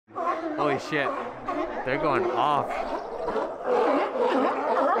Holy shit. They're going off.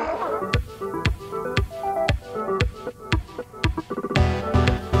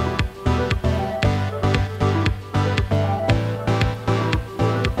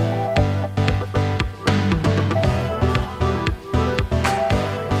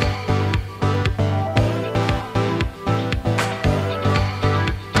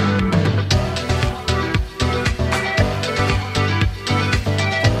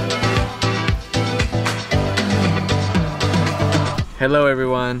 Hello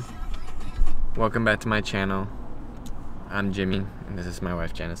everyone, welcome back to my channel. I'm Jimmy and this is my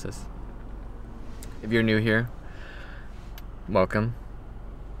wife Genesis. If you're new here, welcome.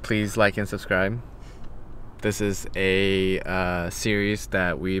 Please like and subscribe. This is a series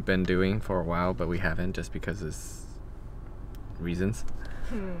that we've been doing for a while, but we haven't just because of reasons.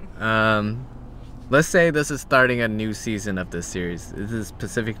 Let's say this is starting a new season of this series. This is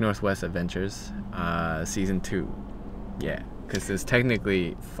Pacific Northwest Adventures, season 2. Yeah. Because it's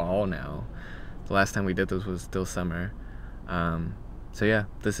technically fall now. The last time we did this was still summer. So yeah,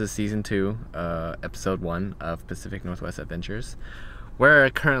 this is season 2, episode 1 of Pacific Northwest Adventures. We're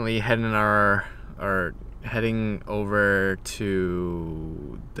currently heading over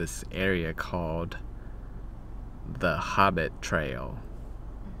to this area called the Hobbit Trail.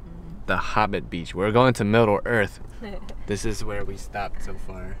 The Hobbit Beach. We're going to Middle Earth. This is where we stopped so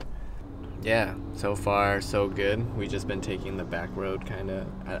far. Yeah, so far so good. We just been taking the back road kinda.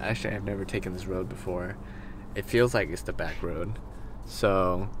 Actually, I've never taken this road before. It feels like it's the back road.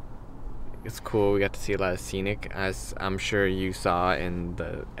 So it's cool. We got to see a lot of scenic, as I'm sure you saw in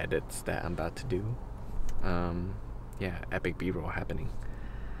the edits that I'm about to do. Yeah, epic B-roll happening.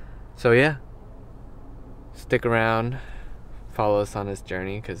 So yeah, stick around, follow us on this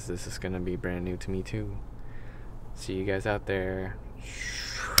journey, because this is gonna be brand new to me too. See you guys out there.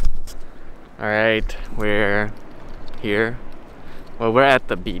 Alright, we're here. Well, we're at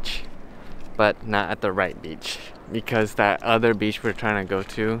the beach, but not at the right beach, because that other beach we're trying to go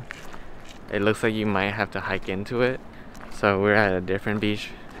to, it looks like you might have to hike into it. So we're at a different beach,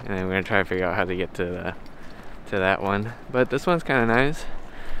 and then we're gonna try to figure out how to get to that one. But this one's kind of nice.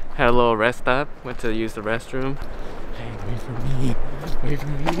 Had a little rest stop, went to use the restroom. Hey, wait for me.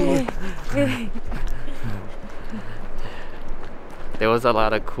 Wait for me. There was a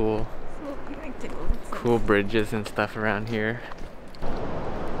lot of cool bridges and stuff around here.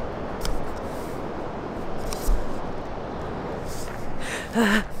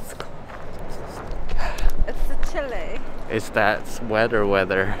 It's cold. It's the chilly. It's that weather. What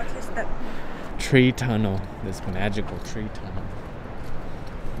is that? Tree tunnel. This magical tree tunnel.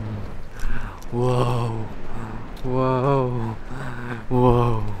 Whoa. Whoa.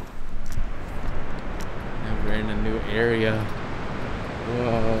 Whoa. And we're in a new area.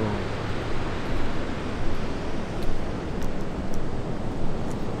 Whoa.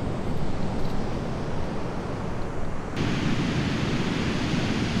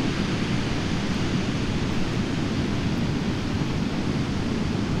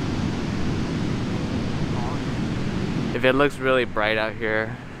 If it looks really bright out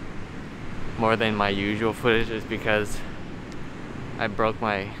here, more than my usual footage, is because I broke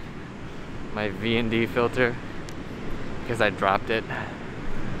my V&D filter because I dropped it.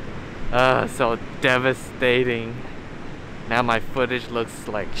 So devastating. Now my footage looks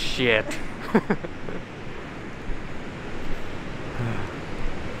like shit.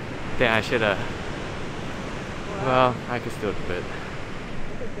 Damn, I should've. Well, I could still do it.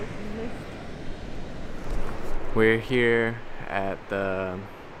 We're here at the,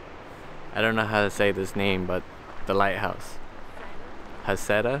 I don't know how to say this name, but the lighthouse.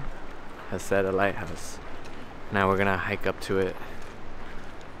 Haceta Lighthouse. Now we're gonna hike up to it.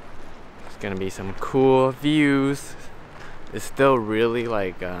 It's gonna be some cool views. It's still really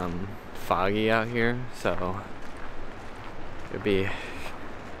like foggy out here, so it'll be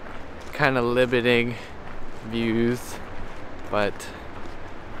kind of limiting views, but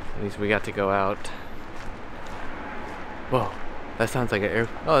at least we got to go out. Whoa, that sounds like an air.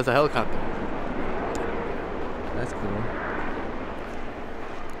 Oh, it's a helicopter. That's cool.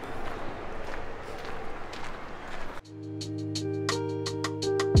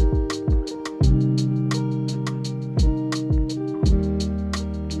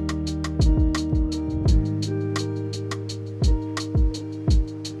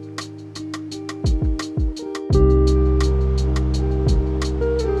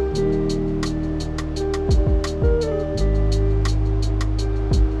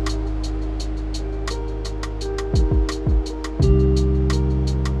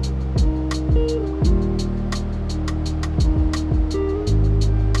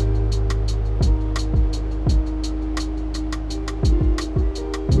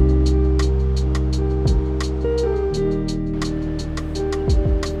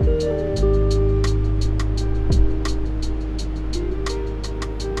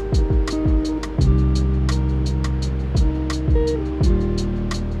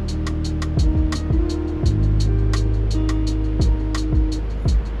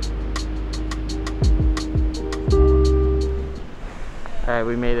 Alright,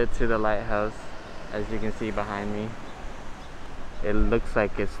 we made it to the lighthouse, as you can see behind me. It looks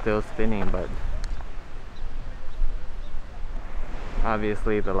like it's still spinning, but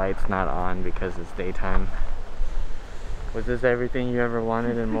obviously the light's not on because it's daytime. Was this everything you ever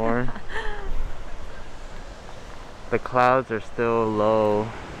wanted and more? The clouds are still low.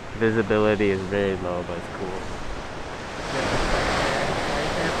 Visibility is very low, but it's cool.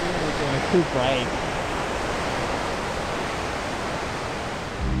 It's too bright.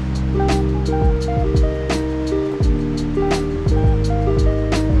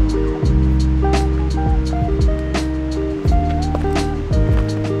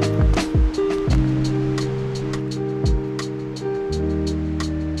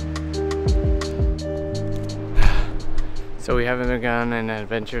 So we haven't been gone on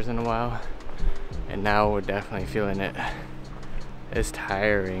adventures in a while, and now we're definitely feeling it. It's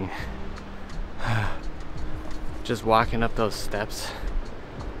tiring. Just walking up those steps,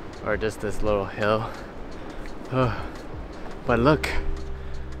 or just this little hill. But look,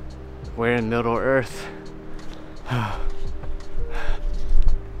 we're in Middle Earth.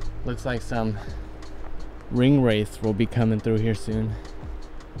 Looks like some ring wraiths will be coming through here soon.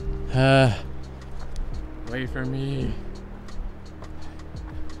 Wait for me.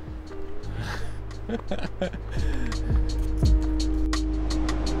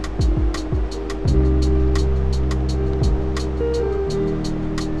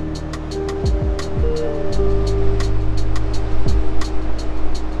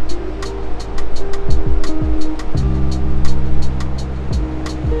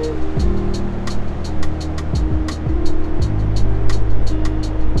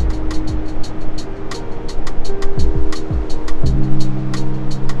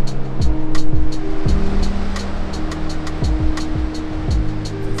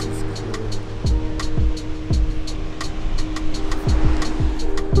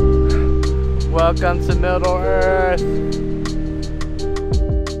 Welcome to Middle Earth.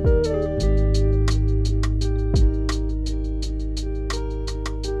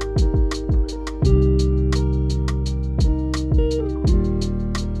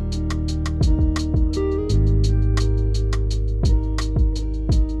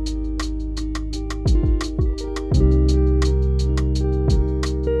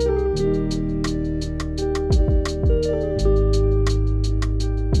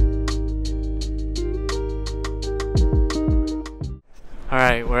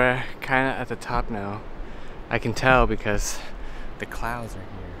 Alright, we're kind of at the top now. I can tell because the clouds are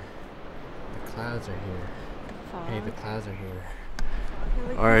here. The clouds are here. Hey, the clouds are here. Yeah,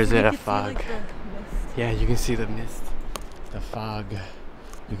 like Or is it a see, fog? like, the mist. Yeah, you can see the mist. The fog.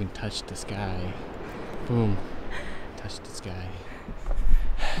 You can touch the sky. Boom. Touch the sky.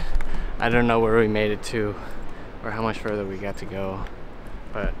 I don't know where we made it to or how much further we got to go,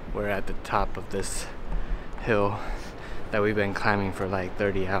 but we're at the top of this hill that we've been climbing for like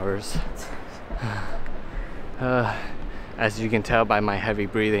 30 hours. As you can tell by my heavy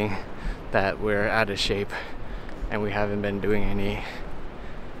breathing that we're out of shape and we haven't been doing any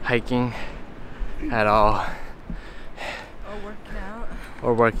hiking at all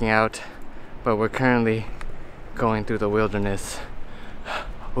or working out, but we're currently going through the wilderness.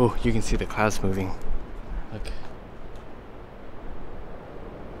 Oh, you can see the clouds moving. Look.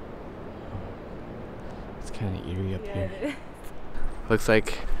 Kind of eerie up here. Looks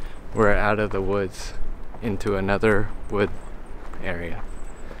like we're out of the woods into another wood area.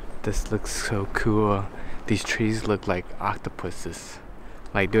 This looks so cool. These trees look like octopuses,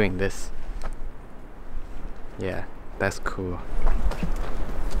 like doing this. Yeah, that's cool.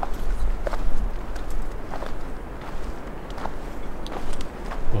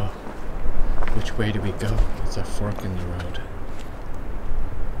 Whoa, which way do we go? There's a fork in the road.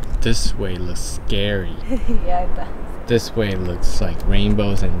 This way looks scary. Yeah, it does. This way looks like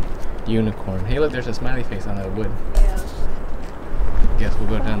rainbows and unicorn. Hey look, there's a smiley face on that wood. Yeah. Guess we'll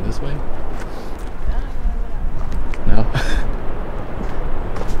go down this way? No?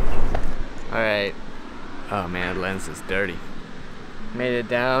 Alright. Oh man, the lens is dirty. Made it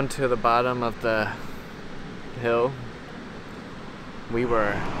down to the bottom of the hill. We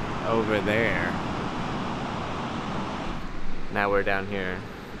were over there. Now we're down here.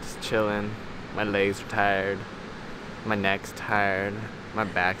 Chilling. My legs are tired, my neck's tired, my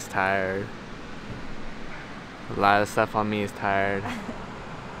back's tired, a lot of stuff on me is tired.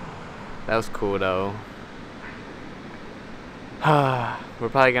 That was cool though. We're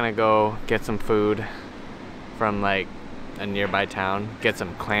probably gonna go get some food from like a nearby town, get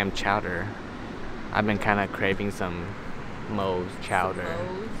some clam chowder. I've been kind of craving some Moe's chowder.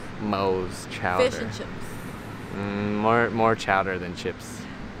 Moe's chowder. Fish and chips. More chowder than chips.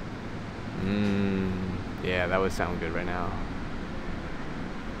 Yeah, that would sound good right now.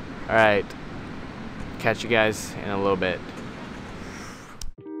 All right, catch you guys in a little bit.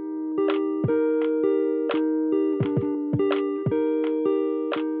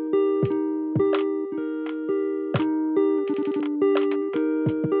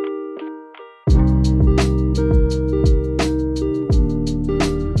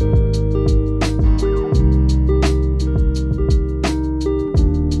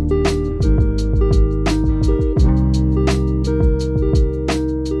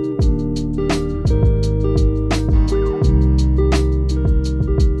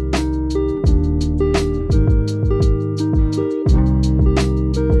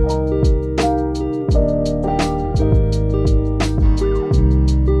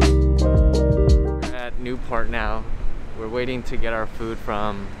 Now we're waiting to get our food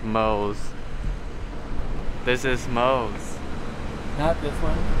from Moe's. This is Moe's. Not this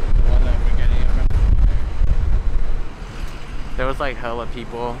one. The one that we're getting from. There was like hella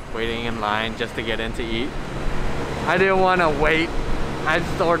people waiting in line just to get in to eat. I didn't want to wait. I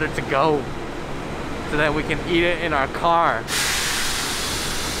just ordered to go so that we can eat it in our car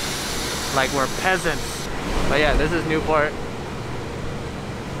like we're peasants. But yeah, this is Newport.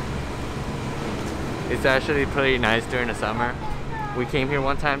 It's actually pretty nice during the summer. We came here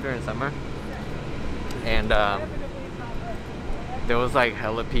one time during the summer, and there was like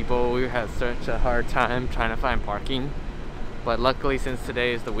hella people. We had such a hard time trying to find parking, but luckily since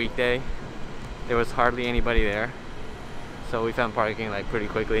today is the weekday, there was hardly anybody there, so we found parking like pretty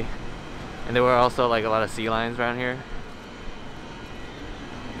quickly. And there were also like a lot of sea lions around here.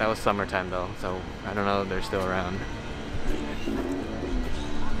 That was summertime though, so I don't know if they're still around.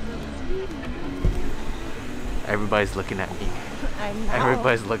 Everybody's looking at me. I know.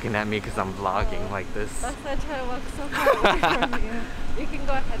 Everybody's looking at me because I'm vlogging like this. That's why I try to walk so far away from you. You can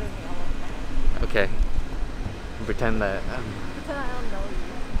go ahead of me. I'll walk Okay. Pretend that back. Pretend I don't know you.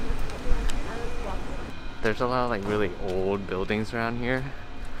 I just walk away. there's a lot of like really old buildings around here.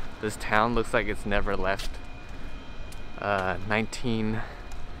 This town looks like it's never left 19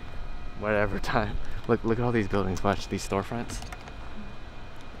 whatever time. Look at all these buildings. Watch these storefronts. It's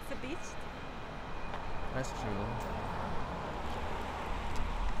a beach. That's true.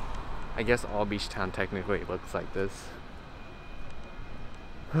 I guess all beach town technically looks like this.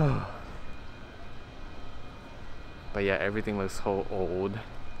 But yeah, everything looks so old.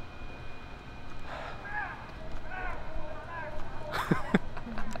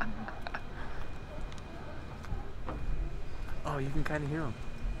 Oh, you can kind of hear them.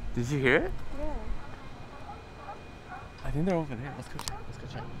 Did you hear it? Yeah. I think they're over there. Let's go check. Let's go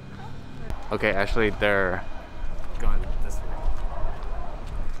check. Okay, actually, they're going this way.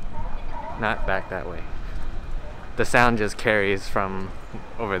 Not back that way. The sound just carries from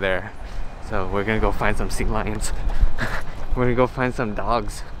over there. So we're gonna go find some sea lions. We're gonna go find some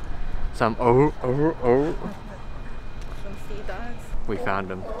dogs. Some Some sea dogs. We found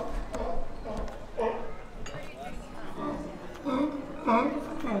them.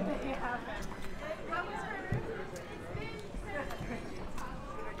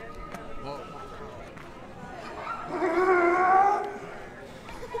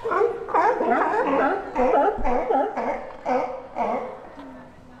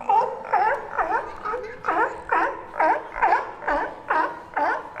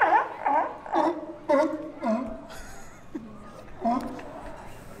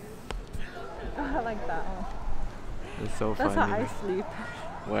 I like that one. It's so That's funny. how I sleep.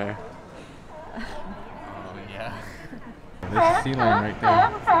 Where? Oh yeah. There's a sea lion right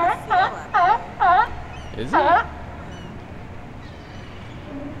there. Is it?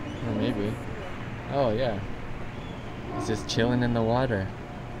 Or maybe. Oh yeah. It's just chilling in the water.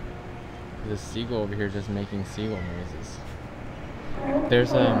 There's a seagull over here just making seagull noises.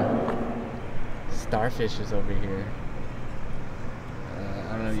 There's starfishes over here.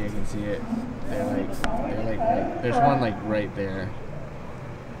 I don't know if you can see it. They're like right, there's one like right there.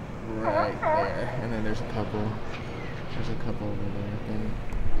 Right there. And then there's a couple over there. And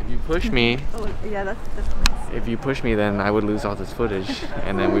if you push me, Oh yeah, that's nice. if you push me, then I would lose all this footage,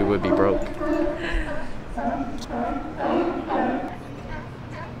 and then we would be broke.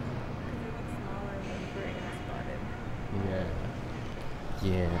 Yeah.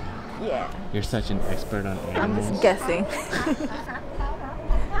 Yeah. Yeah. You're such an expert on I'm animals. just guessing.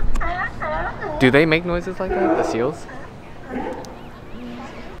 Do they make noises like that, the seals?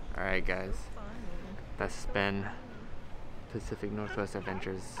 Alright guys, that's been Pacific Northwest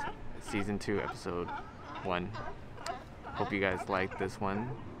Adventures Season 2, Episode 1. Hope you guys liked this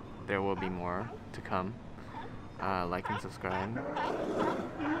one. There will be more to come. like and subscribe.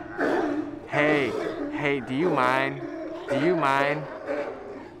 Hey, do you mind? Do you mind?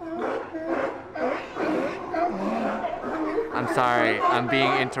 I'm sorry, I'm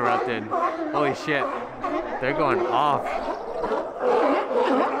being interrupted. Holy shit, they're going off.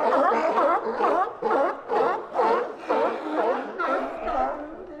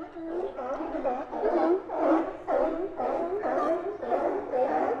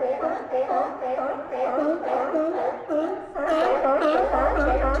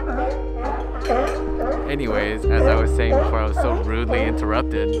 Anyways, as I was saying before, I was so rudely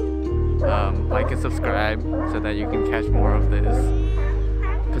interrupted. Like and subscribe so that you can catch more of this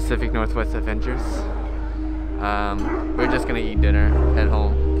Pacific Northwest adventures. We're just gonna eat dinner, head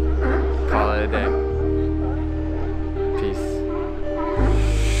home, call it a day.